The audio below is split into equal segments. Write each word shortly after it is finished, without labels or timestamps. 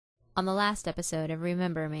on the last episode of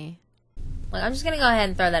Remember Me. Like, I'm just gonna go ahead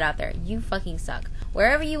and throw that out there. You fucking suck.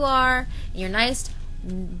 Wherever you are, in your nice,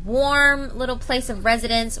 warm little place of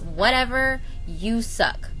residence, whatever, you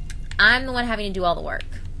suck. I'm the one having to do all the work.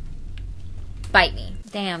 Bite me.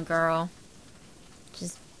 Damn, girl.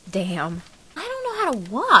 Just damn. I don't know how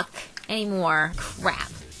to walk anymore. Crap.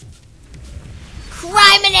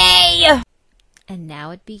 Criminy! And now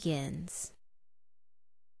it begins.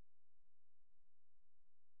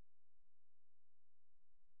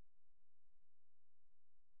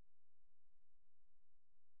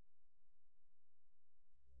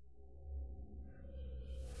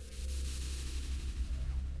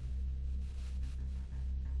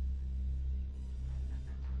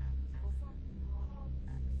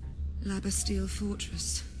 La Bastille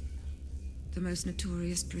Fortress, the most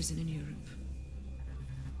notorious prison in Europe.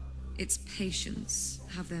 Its patients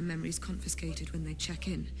have their memories confiscated when they check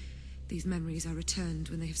in. These memories are returned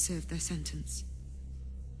when they have served their sentence.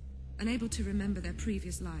 Unable to remember their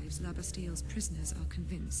previous lives, La Bastille's prisoners are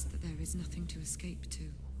convinced that there is nothing to escape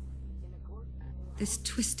to. This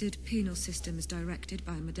twisted penal system is directed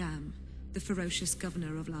by Madame, the ferocious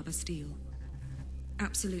governor of La Bastille.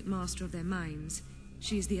 Absolute master of their minds,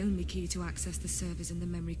 she is the only key to access the servers in the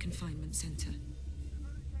Memory Confinement Center.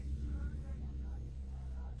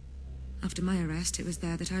 After my arrest, it was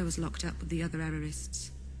there that I was locked up with the other errorists.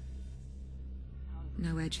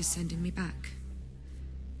 Now Edge is sending me back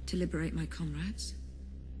to liberate my comrades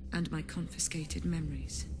and my confiscated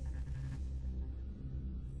memories.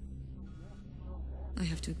 I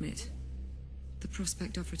have to admit, the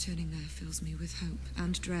prospect of returning there fills me with hope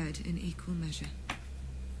and dread in equal measure.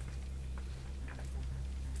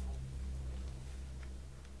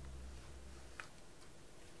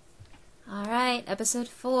 Alright, episode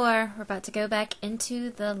 4. We're about to go back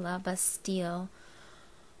into the La Bastille,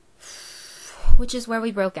 which is where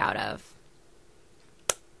we broke out of.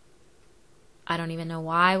 I don't even know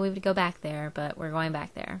why we would go back there, but we're going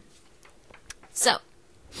back there. So,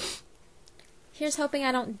 here's hoping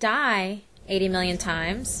I don't die 80 million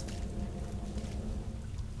times.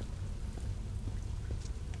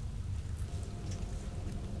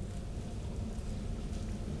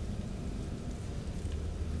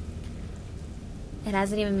 It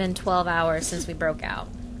hasn't even been 12 hours since we broke out.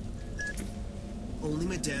 Only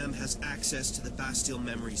Madame has access to the Bastille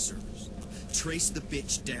memory servers. Trace the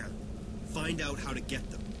bitch down. Find out how to get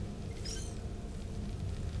them.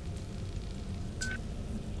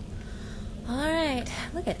 Alright,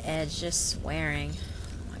 look at Edge just swearing.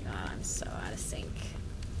 Oh my god, I'm so out of sync.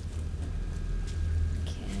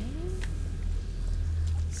 Okay.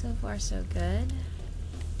 So far so good.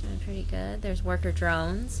 Doing pretty good. There's worker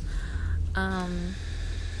drones. I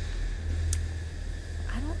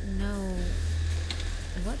don't know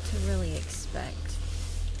what to really expect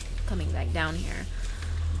coming back down here.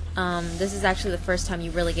 This is actually the first time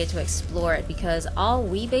you really get to explore it, because all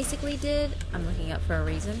we basically did, I'm looking up for a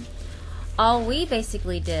reason, all we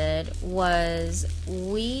basically did was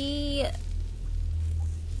we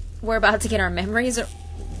were about to get our memories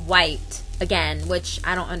wiped again, which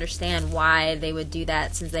I don't understand why they would do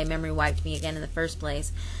that since they memory wiped me again in the first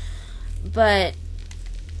place. But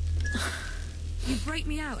you break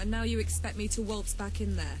me out and now you expect me to waltz back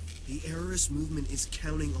in there. The errorist movement is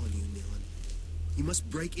counting on you, Nilan. You must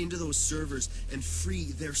break into those servers and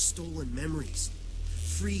free their stolen memories.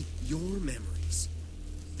 Free your memories.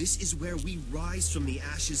 This is where we rise from the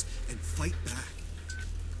ashes and fight back.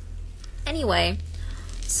 Anyway,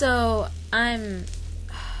 so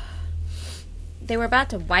they were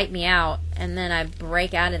about to wipe me out, and then I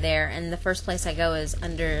break out of there, and the first place I go is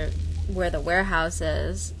under where the warehouse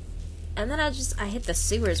is, and then I hit the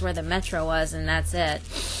sewers where the metro was, and that's it.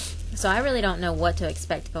 So I really don't know what to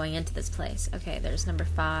expect going into this place. Okay, there's number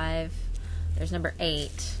 5, there's number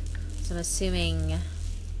 8, so I'm assuming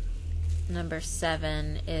number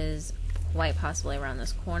 7 is quite possibly around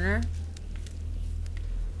this corner.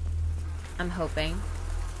 I'm hoping.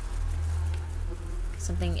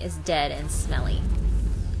 Something is dead and smelly.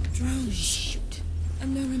 Drones. Shoot.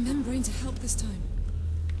 And no remembering to help this time.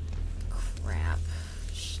 Crap.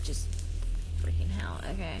 Just freaking hell.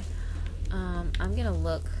 Okay. I'm gonna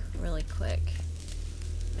look really quick.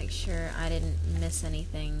 Make sure I didn't miss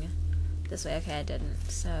anything this way. Okay, I didn't.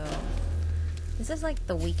 So, this is like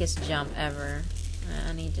the weakest jump ever.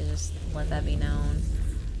 I need to just let that be known.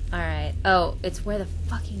 Alright. Oh, it's where the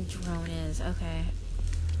fucking drone is. Okay.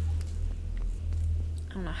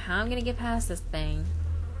 I don't know how I'm gonna get past this thing.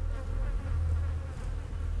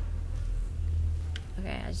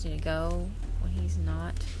 Okay, I just need to go when he's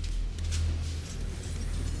not.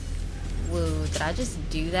 Whoa, did I just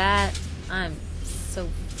do that? I'm so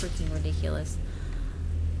freaking ridiculous.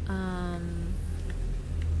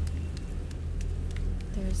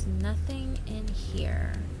 There's nothing in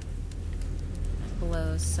here. That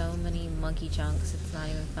blows so many monkey chunks, it's not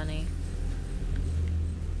even funny.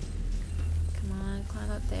 Come on, climb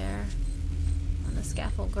up there. On the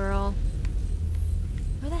scaffold, girl.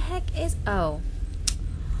 Where the heck is... Oh.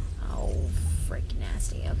 Oh, freaking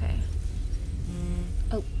nasty. Okay.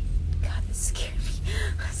 Oh, God, this scared me.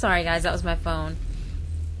 Sorry, guys, that was my phone.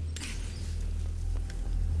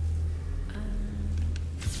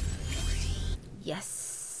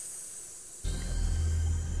 Yes.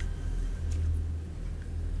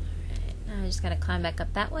 Alright, now I just gotta climb back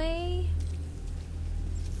up that way.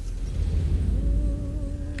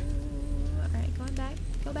 Alright, going back.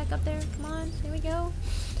 Go back up there. Come on. There we go.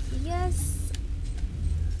 Yes.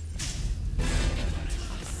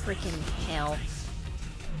 Freaking hell.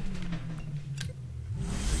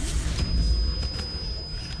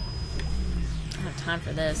 I don't have time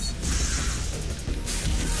for this.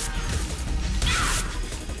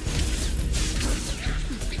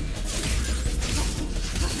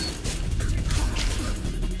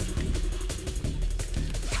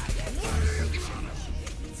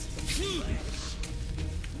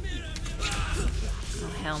 Oh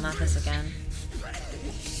hell, not this again.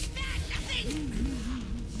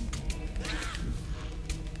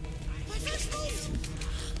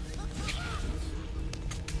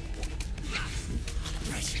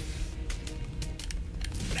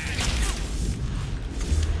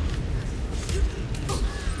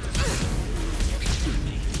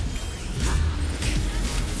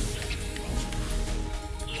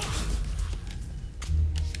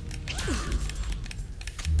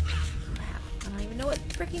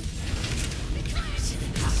 Freaking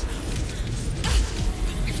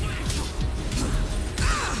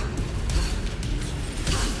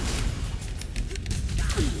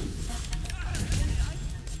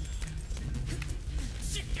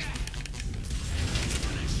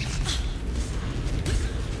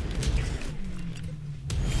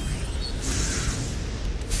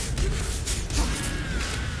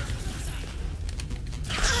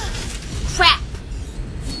crap.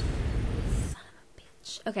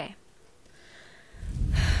 Okay.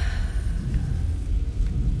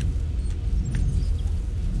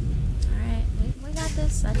 Alright, we got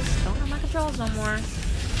this. I just don't have my controls no more.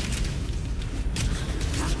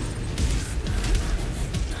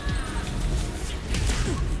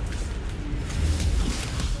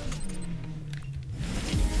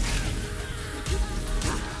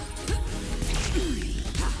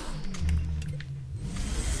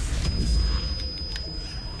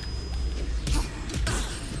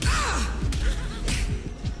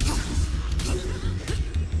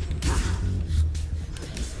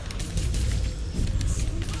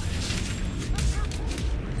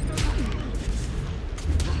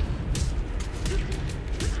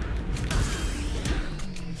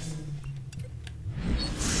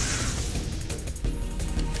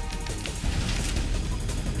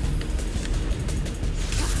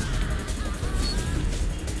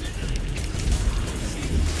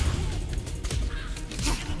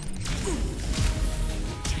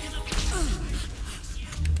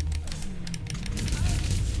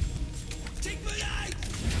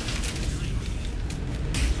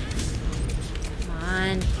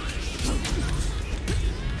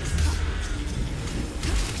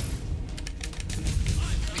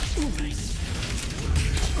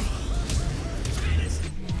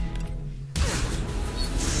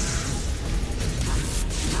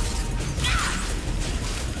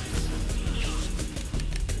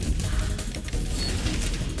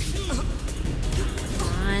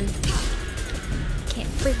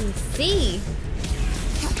 Freaking see.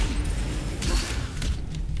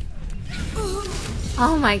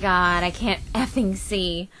 Oh my god, I can't effing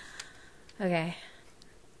see. Okay.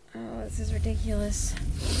 Oh, this is ridiculous.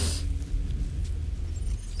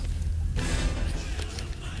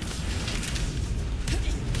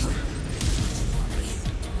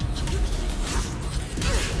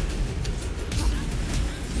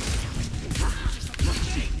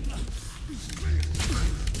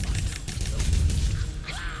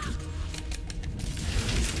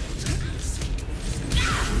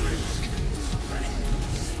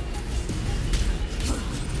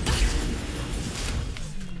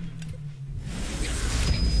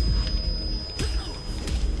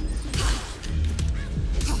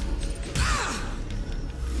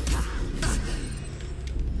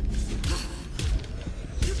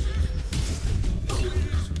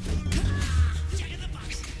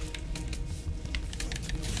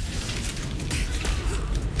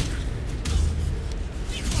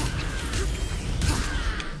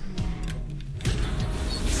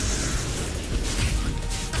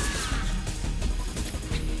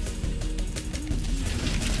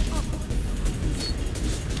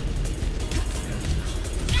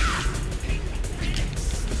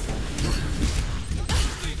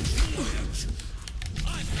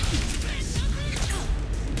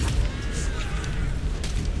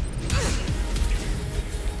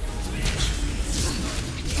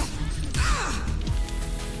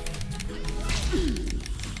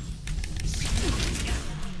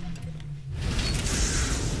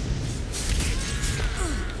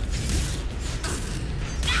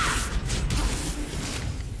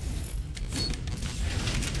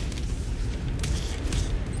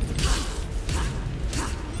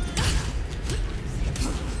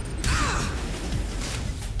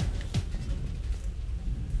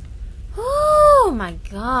 Oh my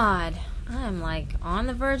god. I'm like on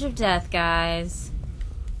the verge of death, guys.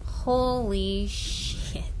 Holy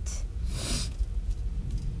shit.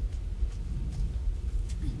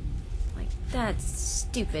 Like, that's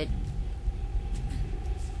stupid.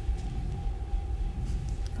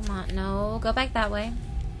 Come on, no, go back that way.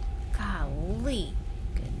 Golly.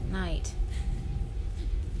 Good night.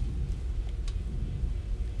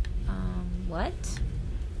 What?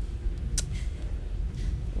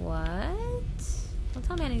 What? Don't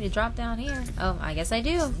tell me I need to drop down here. Oh, I guess I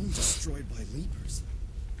do. Drone destroyed by Leapers.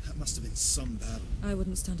 That must have been some battle. I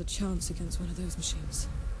wouldn't stand a chance against one of those machines.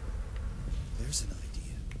 There's an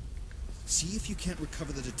idea. See if you can't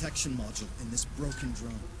recover the detection module in this broken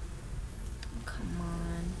drone. Come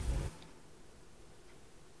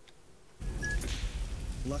on.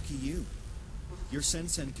 Lucky you. Your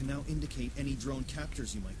Sensen can now indicate any drone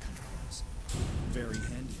captors you might come across. Very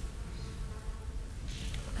handy.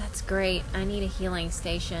 That's great. I need a healing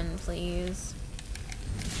station, please.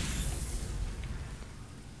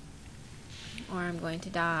 Or I'm going to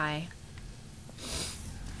die.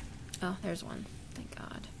 Oh, there's one. Thank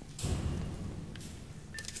God.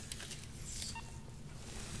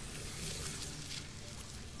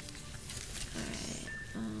 Alright.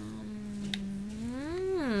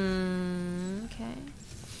 Okay.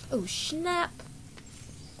 Oh, snap!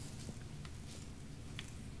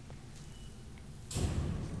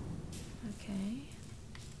 Okay.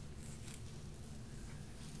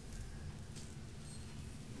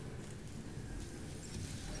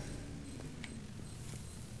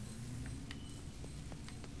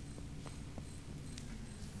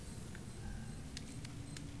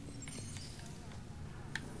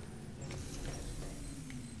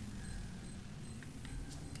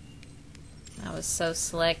 That was so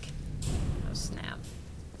slick. Oh, snap.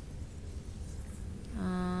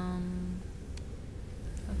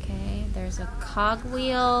 Okay, there's a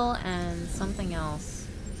cogwheel and something else.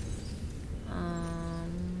 I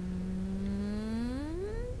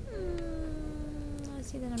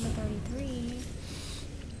see the number 33.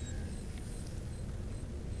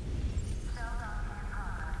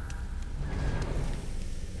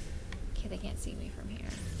 Okay, they can't see me from here.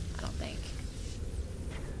 I don't think.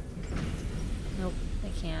 Nope, they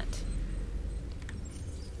can't.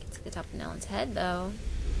 Get to the top of Nellen's head, though.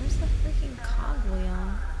 Where's the freaking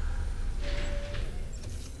cogwheel?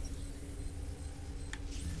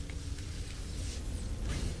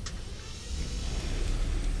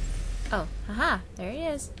 Oh, haha, there he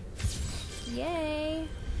is. Yay.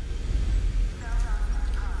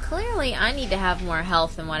 Clearly, I need to have more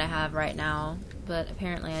health than what I have right now, but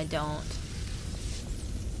apparently I don't.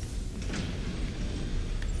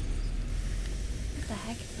 What the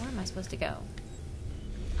heck? Where am I supposed to go?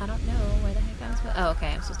 I don't know where the heck I'm supposed to... Oh, okay,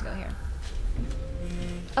 I'm supposed to go here.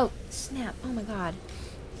 Oh, snap. Oh my god.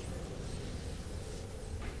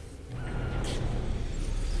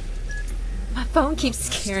 My phone keeps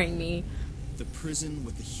scaring me. The prison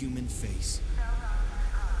with the human face.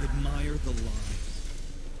 Admire the lie.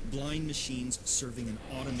 Blind machines serving an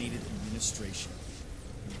automated administration.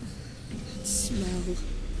 That smell.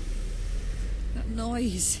 That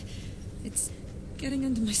noise. It's getting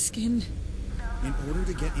under my skin. In order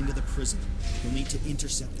to get into the prison, you'll need to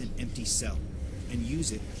intercept an empty cell and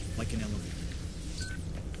use it like an elevator.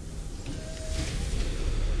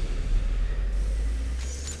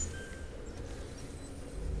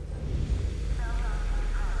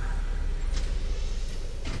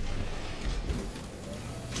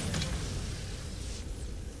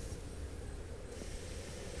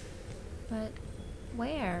 But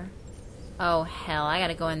where? Oh hell, I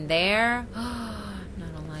gotta go in there? No, I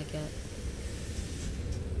don't like it.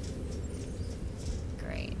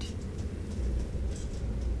 Great.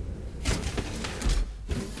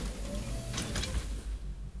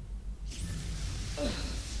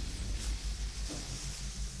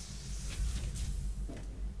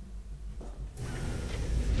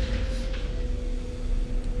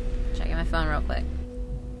 Checking my phone real quick.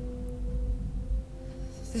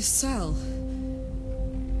 This cell.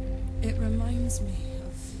 It reminds me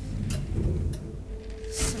of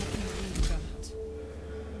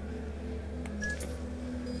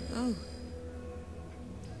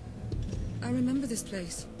this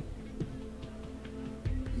place.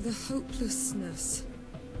 The hopelessness.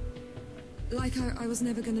 Like I was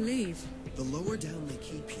never gonna leave. The lower down they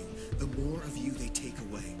keep you, the more of you they take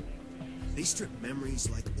away. They strip memories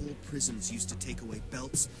like old prisons used to take away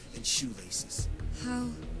belts and shoelaces. How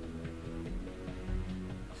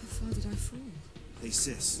far did I fall? Hey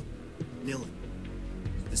sis, Nilin,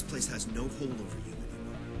 this place has no hold over you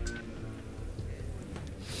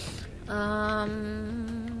anymore.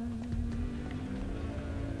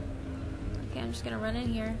 Okay, I'm just gonna run in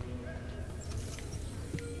here.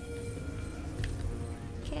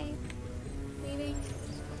 Okay. Leaving.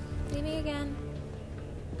 Leaving again.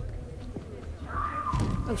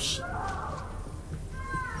 Oh, shit.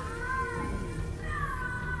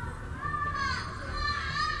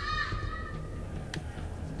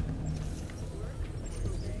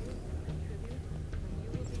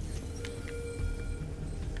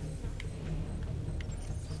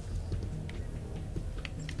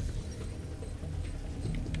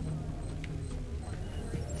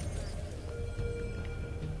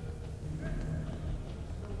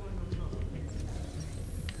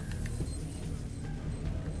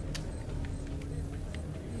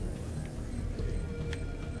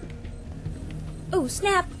 Oh,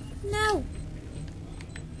 snap! No!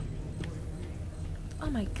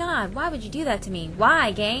 Oh my god, why would you do that to me?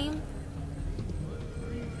 Why, game?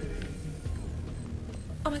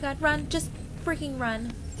 Oh my god, run. Just freaking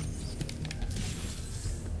run.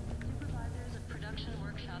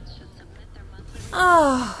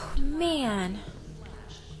 Oh, man.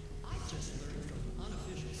 I've just learned from an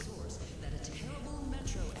unofficial source that a terrible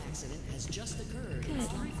metro accident has just occurred in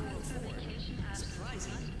Slum 404.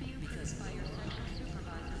 Surprising, because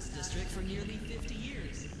this district for nearly 50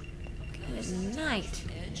 years. Good night.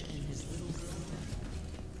 Edge and his little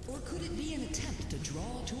girl. Or could it be an attempt to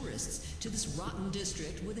draw tourists to this rotten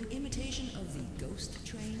district with an imitation of the ghost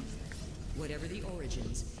train? Whatever the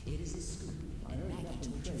origins, it is a scoop, and Maggie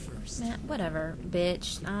told you first. Man, whatever,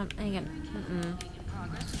 bitch. I ain't gonna.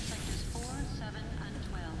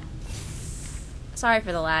 Sorry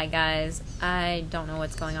for the lag, guys. I don't know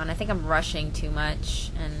what's going on. I think I'm rushing too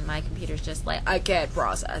much, and my computer's just like, I can't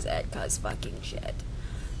process it, cause fucking shit.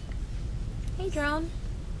 Hey, drone.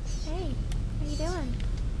 Hey, how you doing?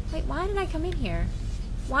 Wait, why did I come in here?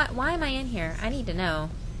 Why am I in here? I need to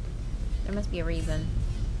know. There must be a reason.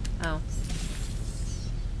 Oh.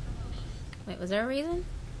 Wait, was there a reason?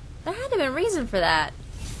 There had to be a reason for that.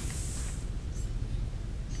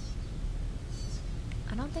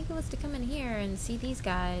 I don't think it was to come in here and see these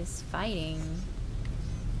guys fighting.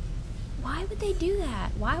 Why would they do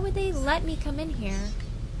that? Why would they let me come in here?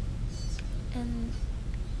 And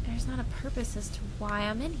there's not a purpose as to why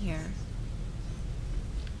I'm in here.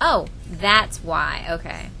 Oh, that's why.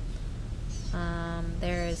 Okay.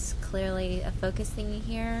 There's clearly a focus thingy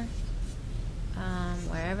here.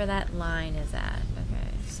 Wherever that line is at.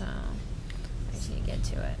 Okay, so I just need to get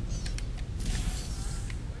to it.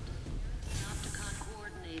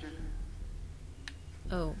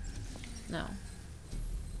 Oh, no.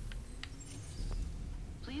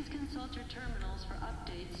 Please consult your terminals for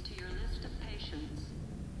updates to your list of patients.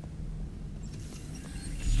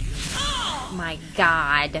 Oh my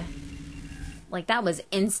god. Like, that was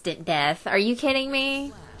instant death. Are you kidding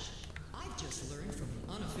me? I've just learned from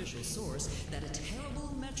an unofficial source that a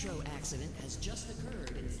terrible metro accident has just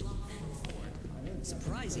occurred in Slum 404.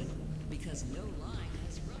 Surprising, because no line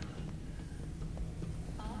has run.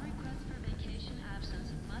 All requests for vacation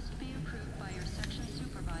absence must be approved by your section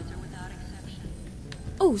supervisor without exception.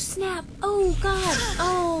 Oh, snap. Oh, god.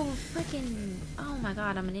 Oh, freaking. Oh my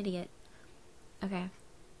god, I'm an idiot. Okay.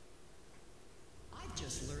 I've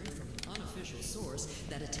just learned from an unofficial source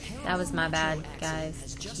that a terrible That was my bad, metro accident guys.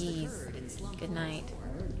 has just Jeez. occurred in Slum Good night.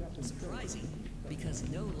 404. Surprising, because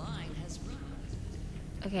no line has run.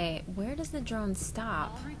 Okay, where does the drone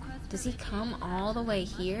stop? All requests Does for he come vacation all the way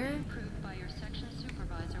absence must here? be approved by your section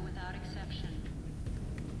supervisor without exception.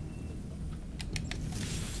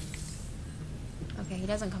 Okay, he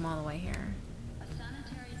doesn't come all the way here. A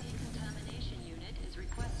sanitary decontamination unit is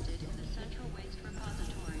requested in the central waste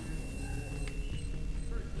repository.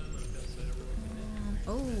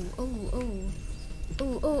 Oh, oh, oh.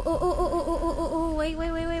 Oh, oh, oh, oh, oh, oh, oh, oh, oh, wait,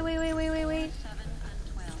 wait, wait, wait, wait, wait, wait, wait, wait. 7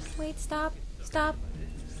 and 12. Wait, stop, stop.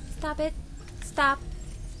 Stop it. Stop.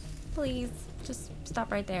 Please, just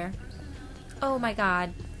stop right there. Oh my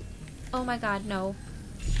god. Oh my god, no.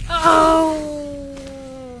 Oh!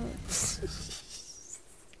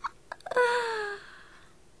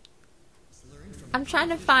 I'm trying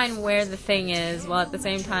to find where the thing is while at the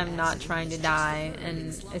same time not trying to die,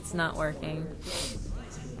 and it's not working.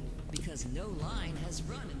 Because no line has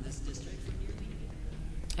run in this district for nearly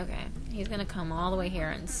Okay, he's gonna come all the way here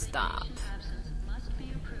and stop. Vacation absence must be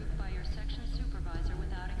approved by your section supervisor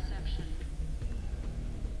without exception.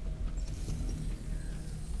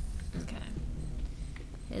 Okay.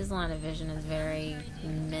 His line of vision is very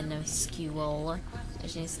minuscule. I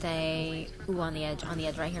just need to stay... Ooh, on the edge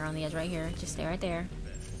right here, on the edge right here. Just stay right there.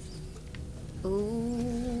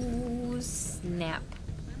 Ooh, snap.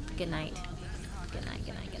 Good night. Good night,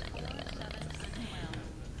 good night, good night, good night, good night, good night, good night.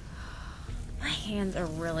 My hands are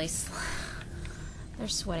really... They're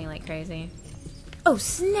sweating like crazy. Oh,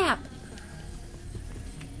 snap!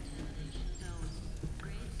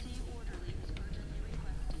 Grade C orderly is urgently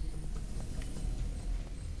requested.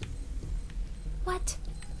 What?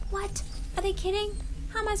 What? Are they kidding?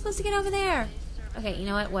 How am I supposed to get over there? Okay, you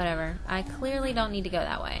know what? Whatever. I clearly don't need to go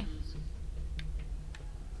that way.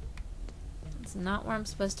 It's not where I'm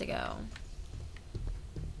supposed to go.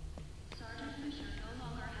 Sergeant Fisher no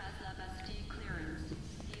longer has La Bastille clearance.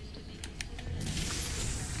 He is to be considered as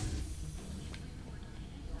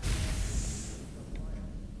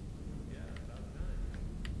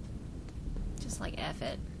Just like F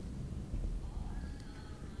it.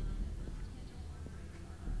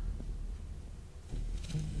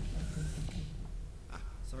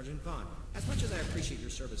 Sergeant Vaughn, as much as I appreciate your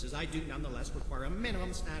services, I do nonetheless require a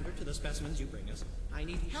minimum standard to the specimens you bring us. I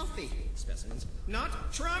need healthy specimens,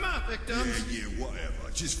 not trauma victims. Yeah, whatever.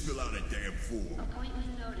 Just fill out a damn form.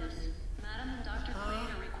 appointment notice. Madam and Dr.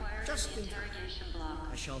 Quaid are required just in the in- interrogation block.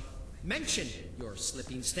 I shall mention your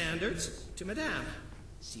slipping standards to Madame.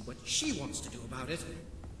 See what she wants to do about it.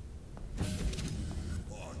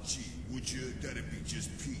 Oh, gee, would you? That'd be just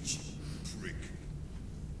peachy, prick.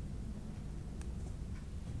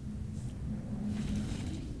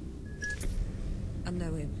 I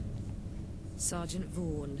know him. Sergeant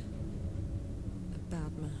Vaughan. A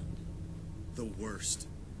bad man. The worst.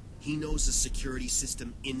 He knows the security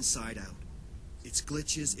system inside out. Its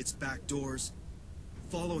glitches, its backdoors.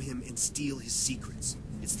 Follow him and steal his secrets.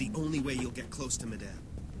 It's the only way you'll get close to Madame.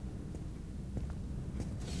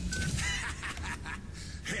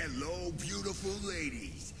 Hello, beautiful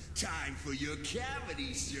ladies. Time for your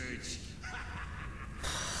cavity search.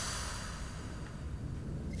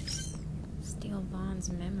 Steal Vaughn's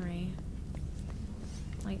memory.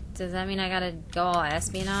 Like, does that mean I gotta go all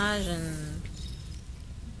espionage and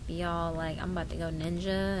be all like, I'm about to go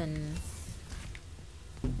ninja and...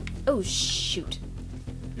 Oh, shoot.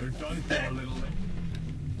 You're done for, little lady.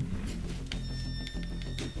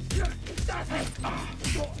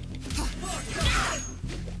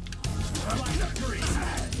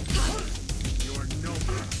 You're no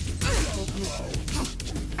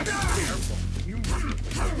Careful. You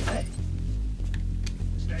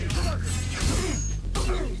stay alert.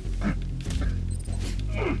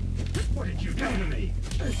 What did you do to me?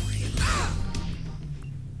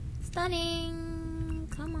 Stunning.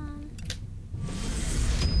 Come on.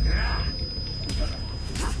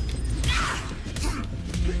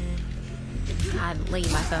 God, Lee,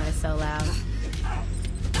 my phone is so loud.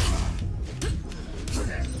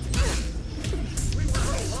 We were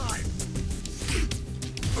alive.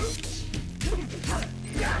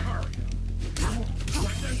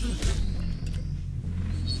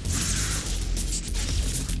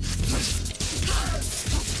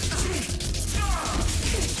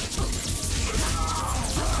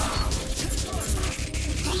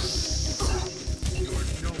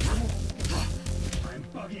 I'm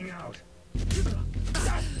bugging out.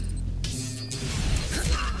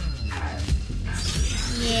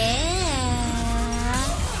 Yeah.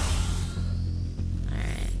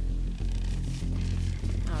 Alright.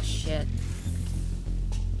 Oh, shit.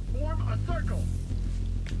 Form a circle.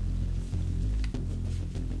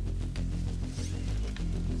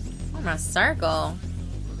 I'm a circle.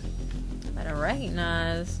 Better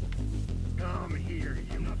recognize. Come here,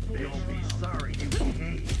 you You'll be sorry you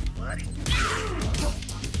came, buddy.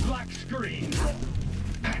 Black screen.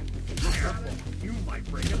 Careful, you might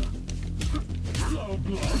break it. Slow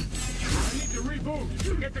blow. I need to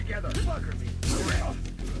reboot. Get together. Bugger me.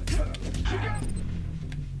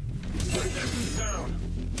 Put this down.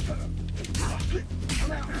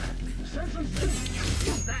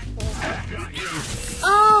 That almost got you.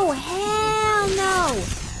 Oh, hell no!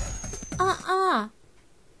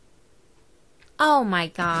 Oh my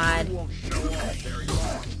god. Won't show off very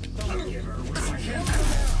long. Don't give her reaction.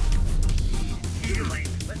 Healing.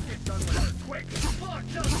 Let's get done with her quick. Fuck,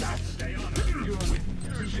 does that stay on her? You're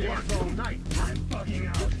with your all night. I'm bugging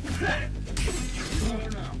out. Slow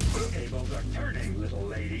now. Cables are turning, little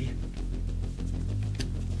lady.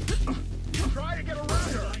 Try to get around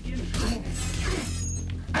her.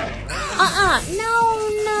 No,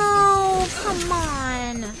 No, come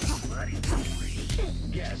on.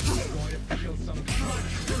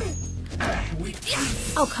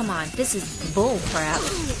 Oh, come on. This is bull crap.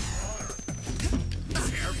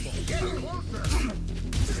 Get closer.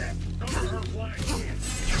 Don't hurt flying hand.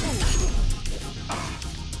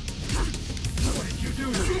 What did you do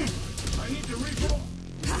to me? I need to reroll.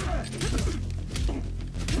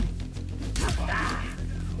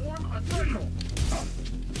 Form a circle.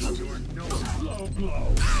 You're no slow blow.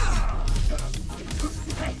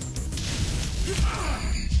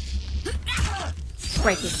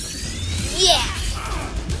 Break it. Yeah!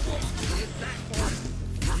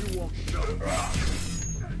 You won't show.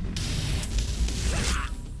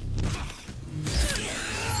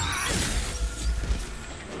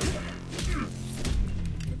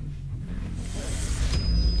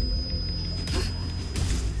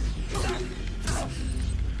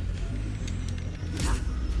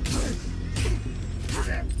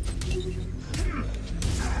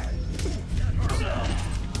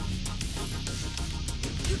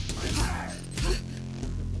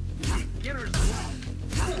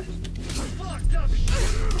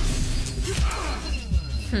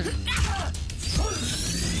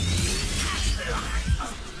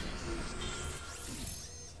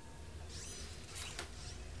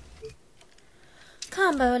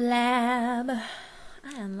 Combo Lab. I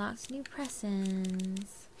unlocked new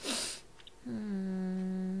presents.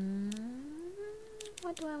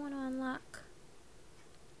 What do I want to unlock?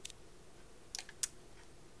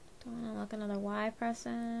 Do I want to unlock another Y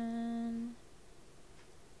present?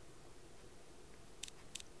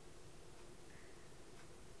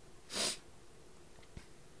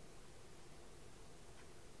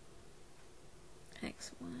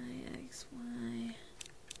 X, Y, X, Y.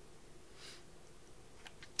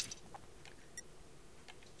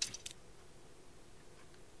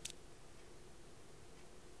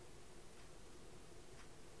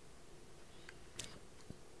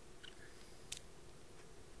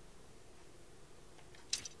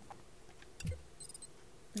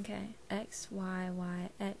 Okay, X, Y, Y,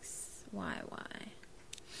 X, Y, Y.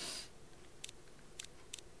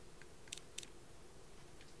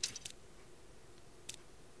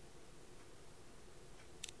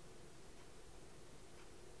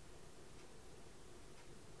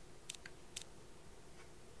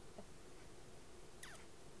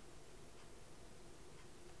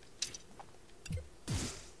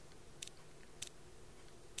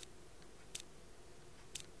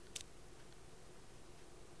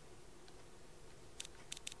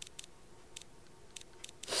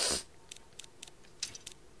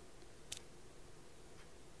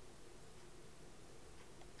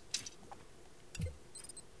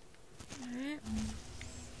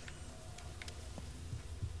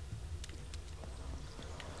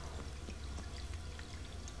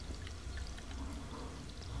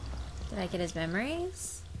 Did I get his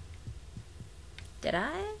memories? Did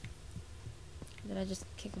I? Did I just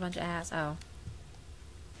kick a bunch of ass? Oh.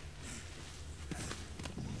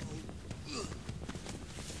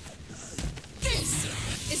 This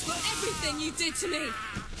is for everything you did to me.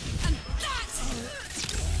 And that's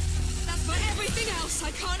for everything else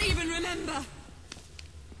I can't even remember.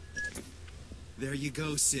 There you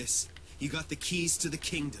go, sis. You got the keys to the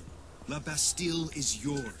kingdom. La Bastille is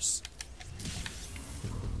yours.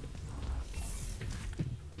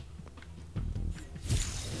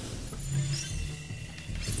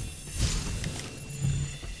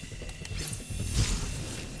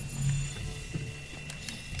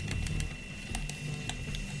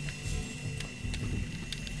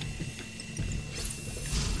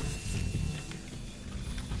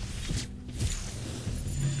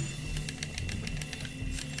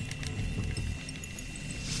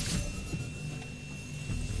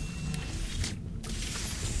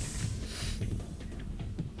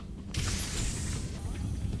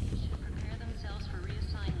 Prepare themselves for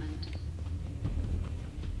reassignment.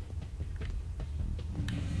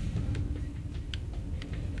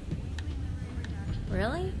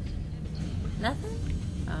 Really? Nothing?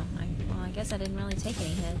 Oh, well, I guess I didn't really take any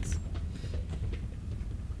hits.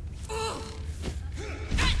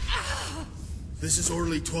 This is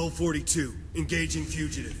Orderly 1242. Engaging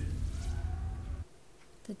fugitive.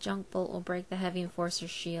 The junk bolt will break the heavy enforcer's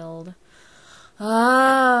shield.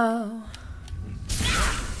 Oh.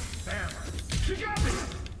 Bam! She got me!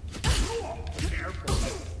 Careful.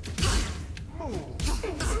 Move.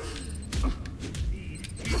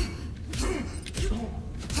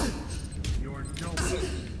 You're no.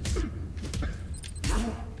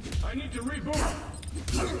 I need to reboot.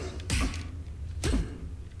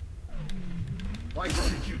 Why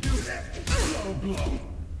couldn't you do that? Low blow.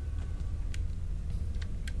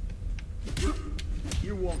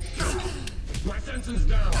 You won't shoot. My senses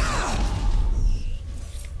down.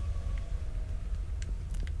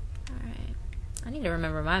 I need to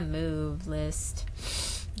remember my move list.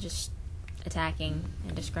 Just attacking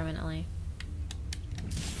indiscriminately.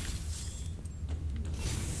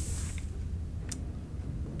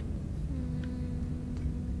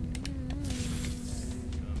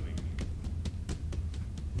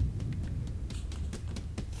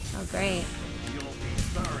 Oh, great. You'll be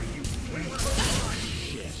sorry you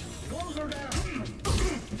shit. Close her down.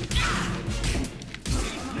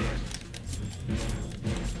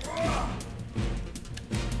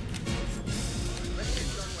 Let's get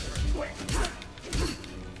done with her quick.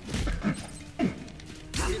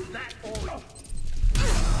 Is that all?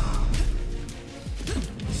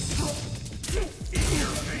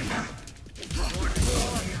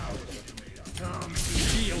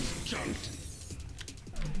 Shield's junked.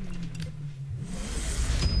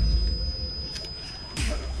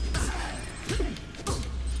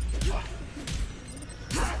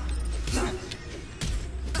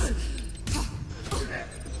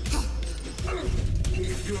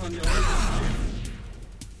 You on your own.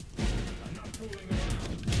 I'm not fooling around.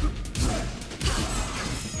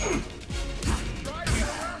 Try to get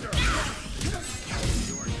around her. Your I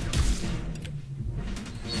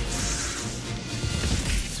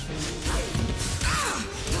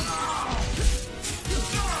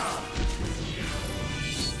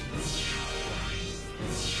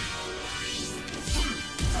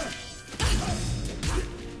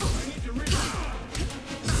need to reach.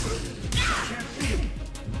 Can't see him.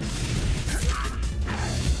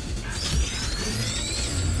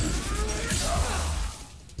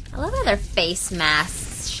 I love how their face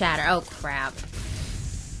masks shatter. Oh, crap.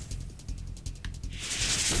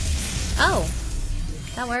 Oh,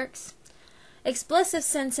 that works. Explosive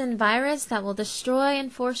Sensen virus that will destroy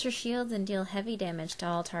enforcer shields and deal heavy damage to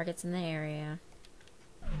all targets in the area.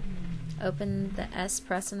 Open the S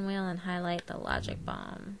press-and wheel and highlight the logic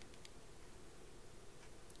bomb.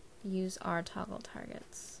 Use R toggle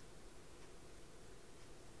targets.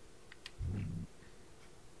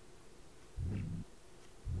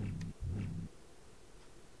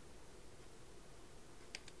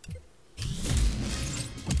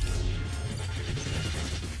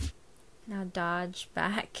 Now dodge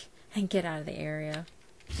back and get out of the area.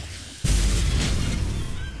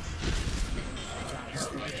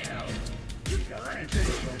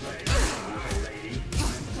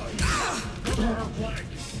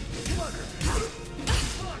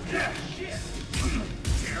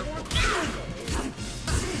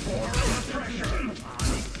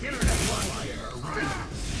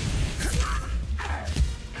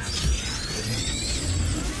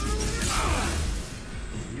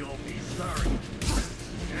 You'll be sorry.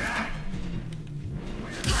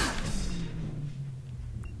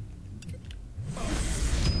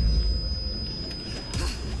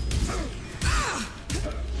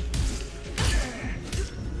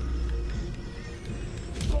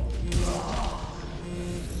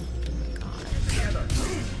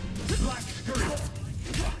 Black screen.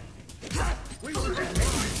 We would have made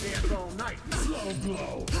this dance all night. Low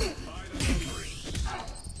blow.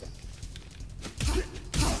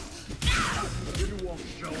 You won't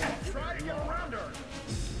show up. Try to get around her.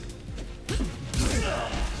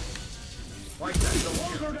 Fight that.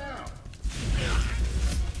 Close her down.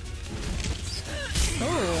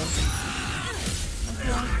 Ooh.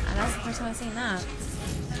 Okay. That's the first time I've seen that.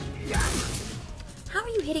 How are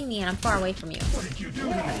you hitting me and I'm far away from you? What did you do to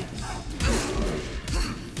me?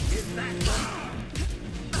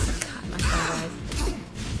 God, my phone dies.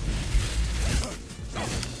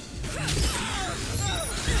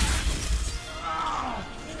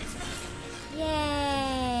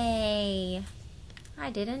 Yay! I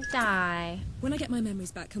didn't die. When I get my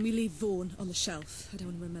memories back, can we leave Vaughn on the shelf? I don't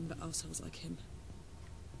want to remember assholes like him.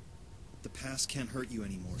 The past can't hurt you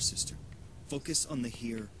anymore, sister. Focus on the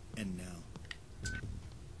here and now.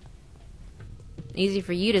 Easy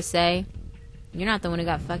for you to say. You're not the one who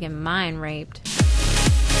got fucking mind raped.